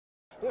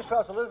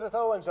Newsflash, Elizabeth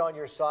Owens on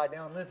your side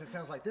now. And Liz, it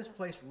sounds like this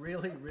place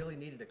really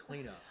needed a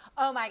cleanup.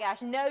 Oh my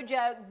gosh, no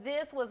joke.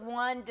 This was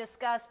one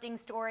disgusting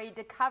story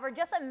to cover.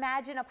 Just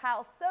imagine a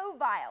pile so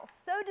vile,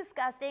 so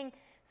disgusting,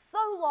 so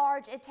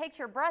large, it takes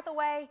your breath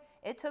away.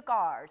 It took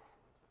ours.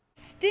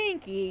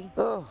 Stinky.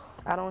 Ugh,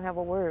 I don't have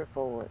a word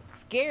for it.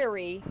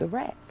 Scary. The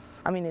rats.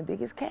 I mean, the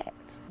biggest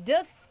cats.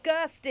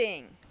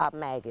 Disgusting. A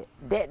maggot.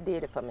 That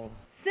did it for me.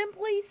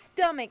 Simply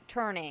stomach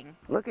turning.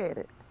 Look at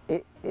it.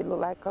 It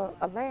looked like a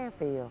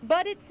landfill.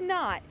 But it's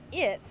not.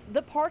 It's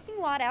the parking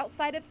lot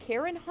outside of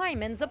Karen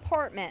Hyman's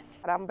apartment.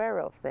 I'm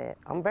very upset.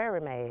 I'm very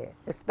mad,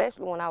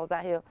 especially when I was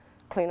out here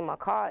cleaning my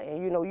car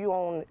and you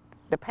on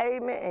the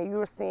pavement and you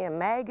were seeing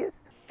maggots.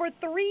 For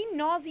 3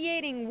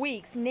 nauseating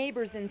weeks,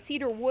 neighbors in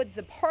Cedar Woods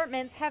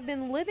apartments have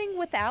been living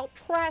without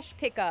trash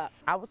pickup.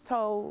 I was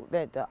told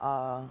that the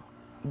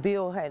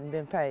bill hadn't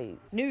been paid.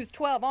 News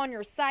 12 on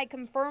your site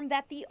confirmed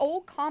that the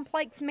old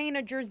complex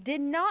managers did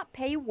not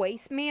pay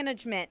Waste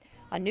Management.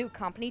 A new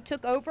company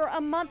took over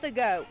a month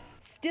ago.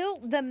 Still,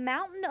 the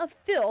mountain of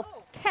filth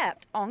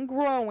kept on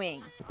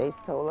growing. They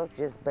told us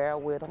just bear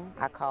with them.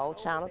 I called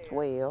Channel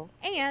 12.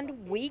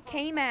 And we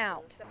came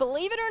out.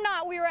 Believe it or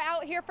not, we were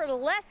out here for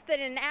less than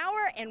an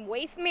hour and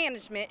Waste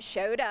Management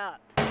showed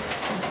up.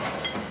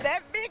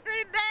 That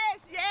victory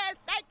dash, yes,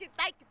 thank you,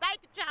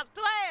 Channel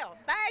 12,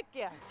 thank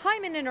you.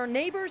 Hyman and her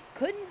neighbors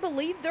couldn't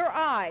believe their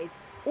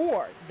eyes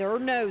or their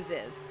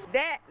noses.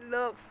 That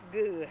looks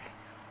good.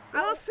 A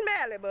little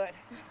smelly, but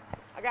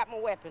I got my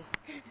weapon.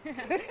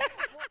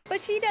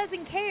 But she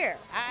doesn't care.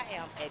 I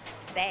am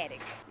ecstatic.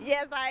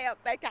 Yes, I am.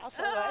 Thank y'all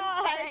so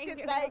much. Thank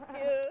you, thank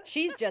you.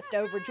 She's just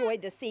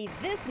overjoyed to see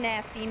this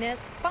nastiness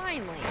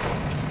finally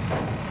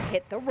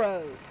hit the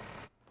road.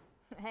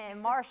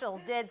 And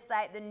marshals did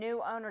cite the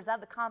new owners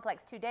of the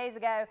complex 2 days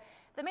ago.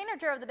 The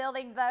manager of the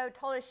building, though,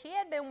 told us she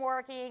had been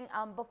working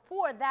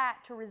before that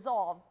to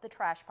resolve the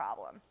trash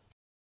problem.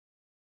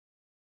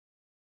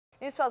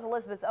 News 12's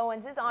Elizabeth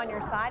Owens is on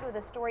your side with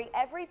a story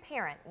every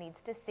parent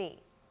needs to see.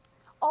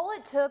 All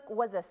it took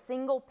was a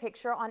single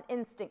picture on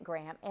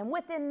Instagram, and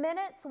within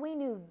minutes we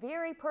knew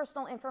very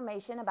personal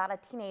information about a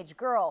teenage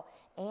girl,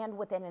 and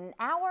within an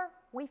hour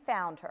we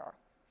found her.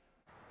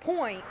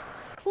 Point,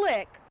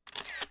 click,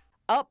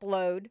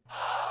 upload.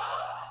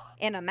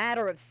 In a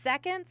matter of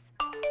seconds,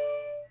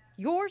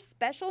 your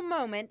special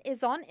moment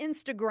is on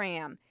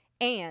Instagram.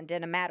 And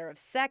in a matter of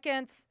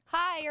seconds,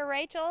 hi, you're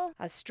Rachel.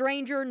 A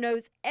stranger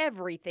knows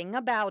everything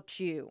about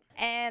you.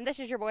 And this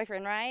is your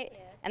boyfriend, right? Yeah.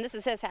 And this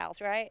is his house,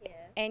 right? Yeah.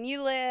 And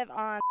you live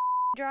on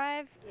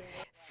Drive?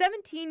 Yeah.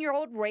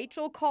 17-year-old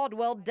Rachel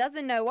Caldwell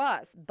doesn't know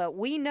us, but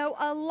we know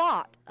a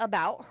lot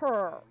about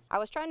her. I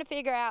was trying to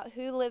figure out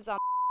who lives on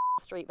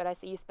Street, but I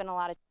see you spend a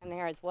lot of time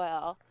there as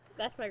well.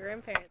 That's my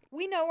grandparents.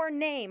 We know her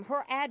name,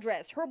 her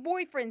address, her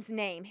boyfriend's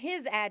name,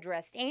 his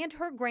address, and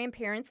her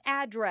grandparents'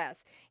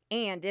 address.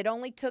 And it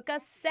only took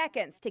us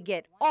seconds to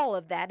get all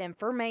of that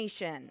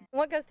information.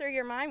 What goes through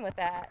your mind with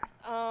that?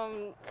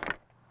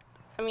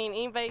 I mean,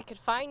 anybody could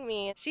find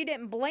me. She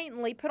didn't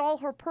blatantly put all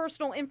her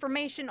personal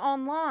information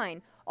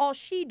online. All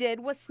she did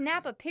was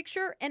snap a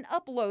picture and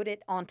upload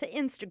it onto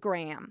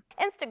Instagram.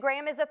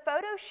 Instagram is a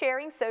photo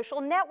sharing social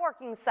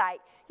networking site.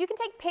 You can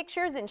take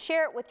pictures and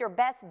share it with your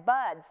best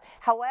buds.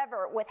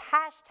 However, with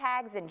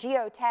hashtags and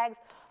geotags,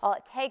 all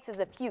it takes is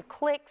a few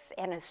clicks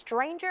and a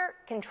stranger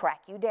can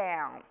track you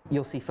down.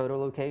 You'll see photo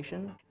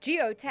location.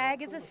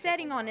 Geotag is a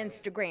setting on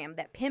Instagram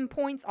that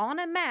pinpoints on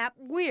a map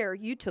where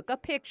you took a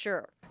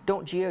picture.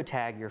 Don't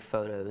geotag your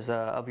photos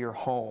of your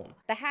home.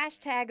 The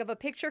hashtag of a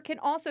picture can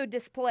also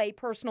display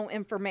personal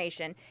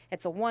information.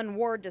 It's a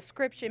one-word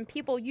description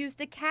people use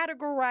to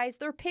categorize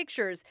their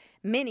pictures.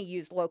 Many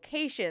use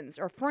locations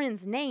or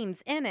friends'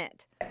 names in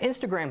it.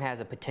 Instagram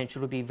has a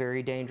potential to be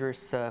very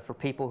dangerous for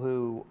people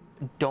who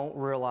don't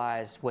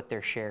realize what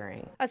they're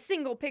sharing. A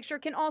single picture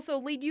can also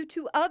lead you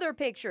to other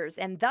pictures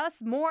and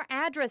thus more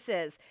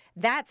addresses.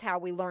 That's how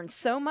we learned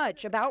so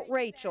much about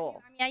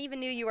Rachel. I mean, I even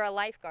knew you were a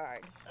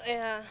lifeguard.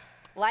 Yeah.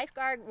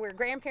 Lifeguard, where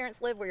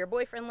grandparents live, where your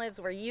boyfriend lives,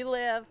 where you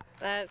live.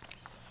 That's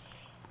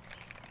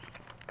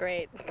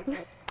great.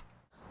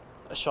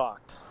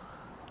 Shocked,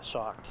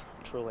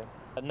 truly.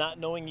 Not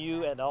knowing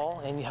you at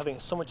all and you having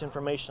so much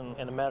information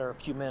in a matter of a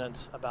few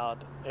minutes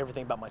about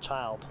everything about my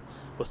child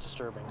was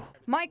disturbing.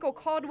 Michael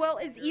Caldwell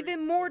is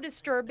even more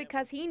disturbed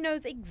because he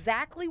knows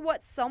exactly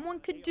what someone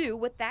could do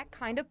with that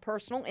kind of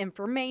personal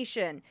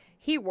information.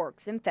 He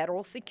works in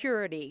federal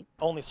security.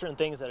 Only certain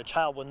things that a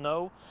child would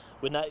know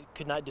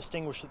could not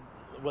distinguish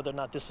whether or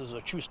not this is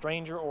a true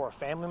stranger or a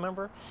family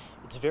member.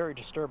 It's very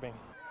disturbing.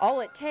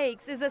 All it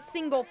takes is a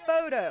single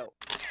photo,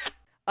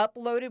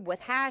 uploaded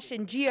with hash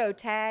and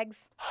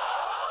geotags,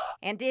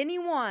 and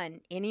anyone,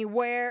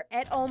 anywhere,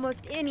 at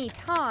almost any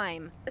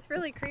time It's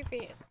really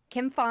creepy.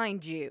 can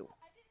find you.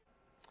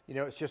 You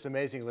know, it's just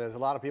amazing, Liz. A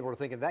lot of people are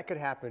thinking that could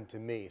happen to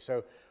me.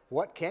 So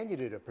what can you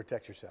do to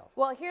protect yourself?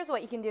 Well, here's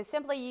what you can do.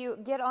 Simply you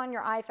get on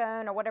your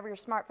iPhone or whatever your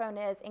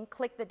smartphone is and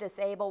click the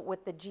disable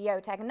with the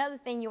geotag. Another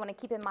thing you want to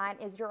keep in mind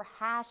is your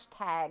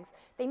hashtags.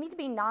 They need to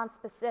be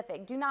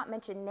non-specific. Do not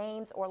mention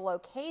names or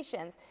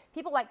locations.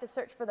 People like to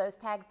search for those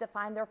tags to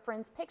find their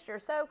friends'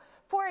 pictures. So,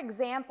 for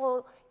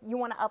example, you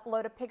want to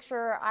upload a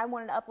picture. I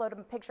wanted to upload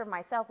a picture of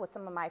myself with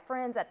some of my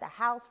friends at the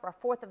house for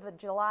 4th of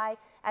July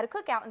at a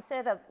cookout.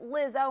 Instead of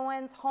Liz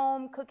Owens,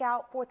 home,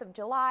 cookout, 4th of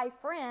July,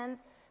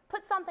 friends,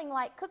 put something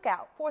like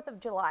cookout, 4th of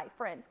July,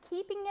 friends.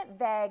 Keeping it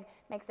vague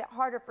makes it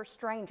harder for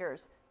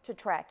strangers to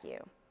track you.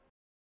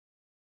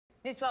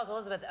 News 12's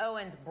Elizabeth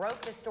Owens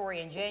broke the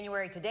story in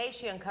January. Today,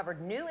 she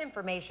uncovered new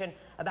information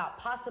about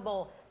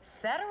possible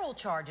federal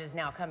charges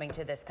now coming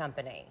to this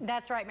company.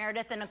 That's right,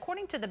 Meredith. And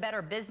according to the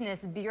Better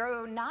Business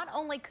Bureau, not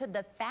only could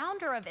the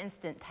founder of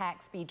Instant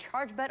Tax be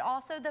charged, but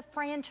also the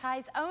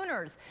franchise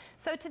owners.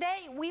 So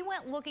today, we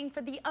went looking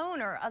for the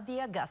owner of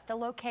the Augusta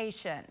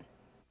location.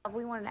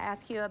 We wanted to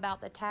ask you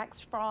about the tax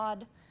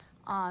fraud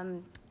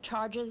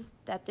charges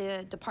that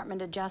the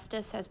Department of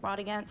Justice has brought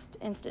against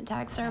Instant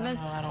Tax Service.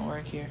 No, I don't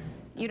work here.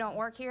 You don't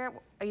work here?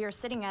 You're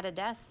sitting at a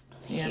desk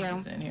Yeah, here.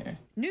 I'm sitting here.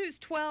 News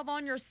 12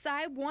 on your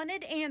side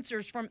wanted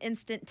answers from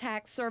Instant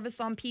Tax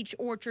Service on Peach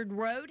Orchard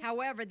Road.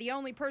 However, the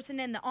only person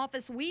in the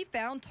office we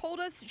found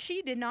told us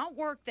she did not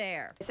work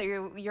there. So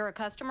you're a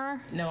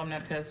customer? No, I'm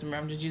not a customer.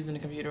 I'm just using the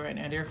computer right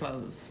now. They're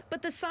closed.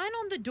 But the sign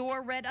on the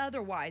door read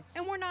otherwise,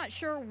 and we're not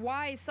sure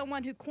why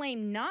someone who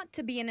claimed not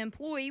to be an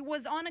employee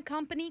was on a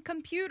company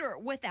computer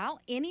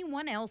without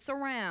anyone else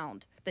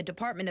around. The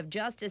Department of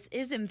Justice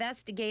is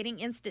investigating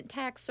Instant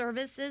Tax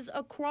Services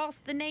across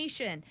the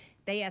nation.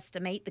 They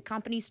estimate the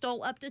company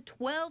stole up to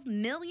 $12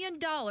 million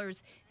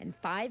in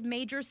 5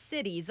 major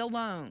cities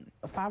alone.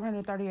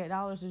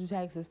 $538 to do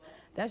taxes,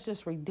 that's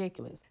just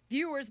ridiculous.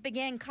 Viewers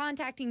began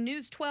contacting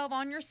News 12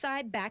 on your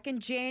side back in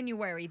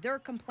January. Their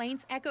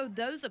complaints echoed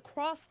those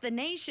across the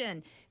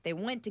nation. They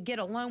went to get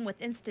a loan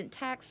with Instant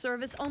Tax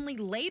Service only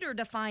later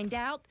to find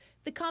out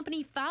the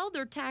company filed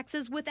their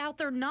taxes without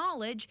their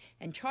knowledge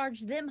and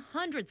charged them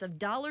hundreds of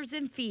dollars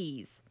in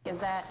fees. Is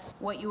that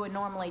what you would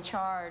normally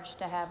charge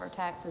to have our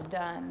taxes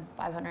done?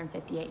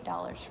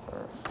 $558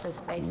 for this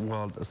space?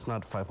 Well, it's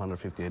not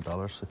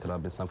 $558. It could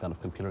have been some kind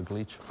of computer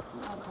glitch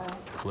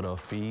with our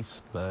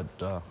fees, but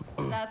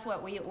That's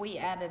what we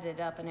added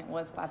it up, and it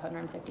was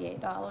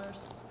 $558.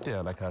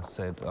 yeah, like I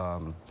said,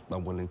 I'm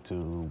willing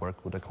to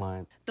work with the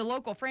client. The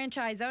local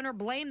franchise owner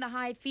blamed the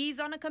high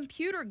fees on a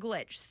computer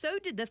glitch. So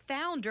did the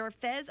founder,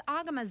 Fez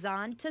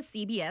Agamazan, to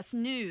CBS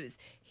News.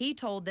 He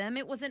told them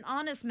it was an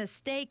honest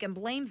mistake and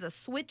blames a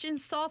switch in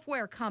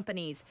software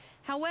companies.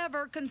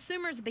 However,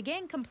 consumers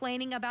began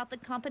complaining about the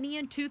company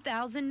in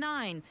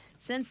 2009.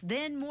 Since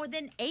then, more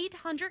than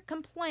 800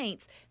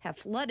 complaints have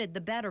flooded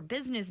the Better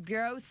Business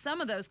Bureau.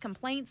 Some of those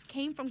complaints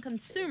came from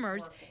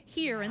consumers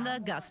here in the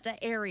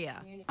Augusta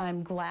area.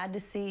 I'm glad to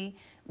see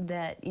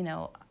that, you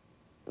know,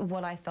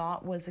 what I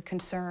thought was a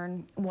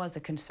concern,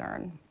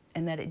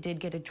 and that it did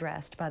get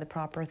addressed by the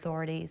proper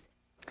authorities.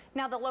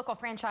 Now, the local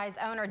franchise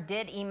owner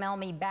did email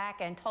me back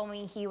and told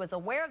me he was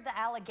aware of the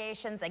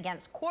allegations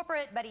against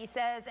corporate, but he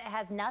says it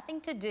has nothing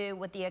to do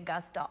with the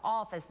Augusta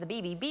office. The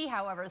BBB,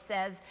 however,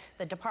 says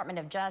the Department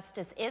of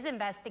Justice is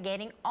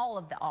investigating all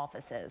of the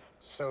offices.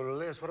 So,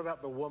 Liz, what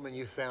about the woman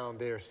you found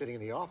there sitting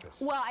in the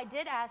office? Well, I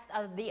did ask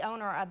the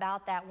owner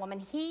about that woman.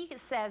 He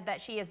says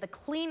that she is the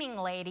cleaning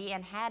lady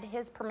and had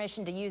his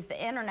permission to use the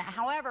internet.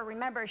 However,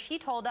 remember, she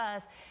told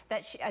us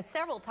that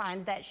several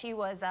times that she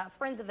was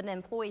friends of an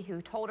employee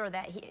who told her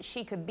that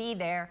she could be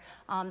there.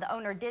 The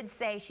owner did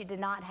say she did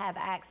not have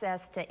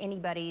access to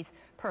anybody's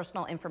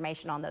personal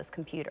information on those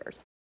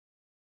computers.